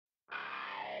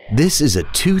This is a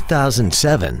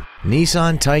 2007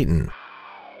 Nissan Titan.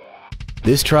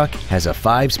 This truck has a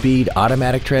 5-speed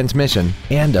automatic transmission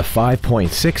and a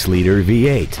 5.6-liter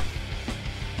V8.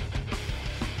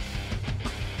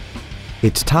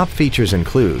 Its top features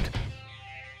include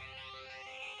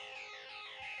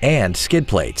and skid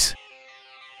plates.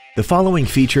 The following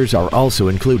features are also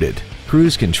included: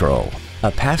 cruise control,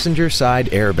 a passenger side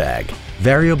airbag,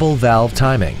 variable valve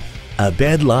timing, a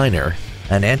bed liner,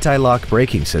 an anti-lock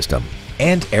braking system,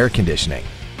 and air conditioning.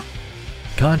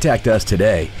 Contact us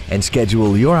today and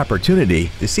schedule your opportunity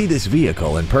to see this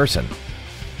vehicle in person.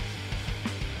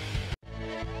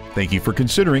 Thank you for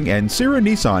considering Ancira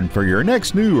Nissan for your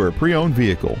next new or pre-owned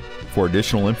vehicle. For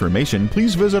additional information,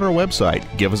 please visit our website,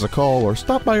 give us a call, or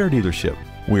stop by our dealership.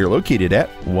 We are located at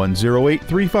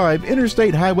 10835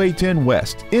 Interstate Highway 10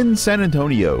 West in San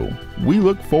Antonio. We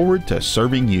look forward to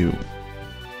serving you.